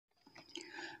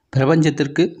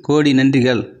பிரபஞ்சத்திற்கு கோடி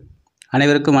நன்றிகள்.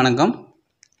 அனைவருக்கும் வணக்கம்.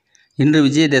 இன்று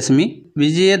விஜயதசமி.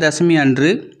 விஜயதசமி அன்று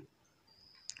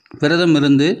விரதம்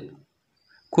இருந்து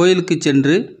கோயிலுக்கு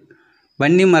சென்று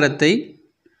வன்னி மரத்தை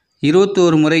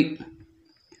 21 முறை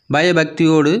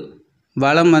பயபக்தியோடு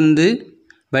வலம் வந்து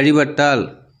வழிபட்டால்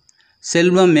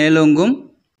செல்வம் மேலோங்கும்,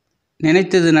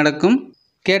 நினைத்தது நடக்கும்,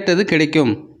 கேட்டது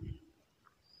கிடைக்கும்.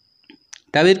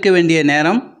 தவிர்க்க வேண்டிய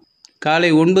நேரம்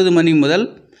காலை 9 மணி முதல்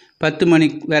 10 மணி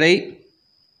வரை,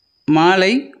 மாலை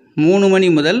 3 மணி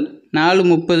முதல்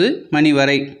 4:30 மணி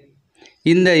வரை.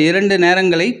 இந்த 2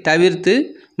 நேரங்களை தவிர்த்து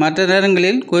மற்ற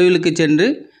நேரங்களில் கோவிலுக்கு சென்று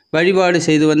வழிபாடு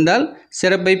செய்து வந்தால்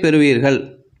சிறப்பை பெறுவீர்கள்.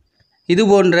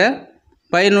 இதுபோன்ற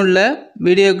பயனுள்ள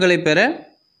வீடியோக்களை பெற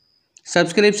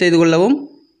சப்ஸ்கிரைப் செய்து கொள்ளவும்,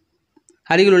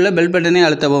 அருகிலுள்ள பெல் பட்டனை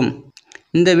அழுத்தவும்.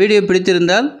 இந்த வீடியோ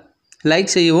பிடித்திருந்தால்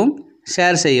லைக் செய்யவும்,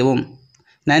 ஷேர் செய்யவும்.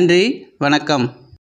 நன்றி, வணக்கம்.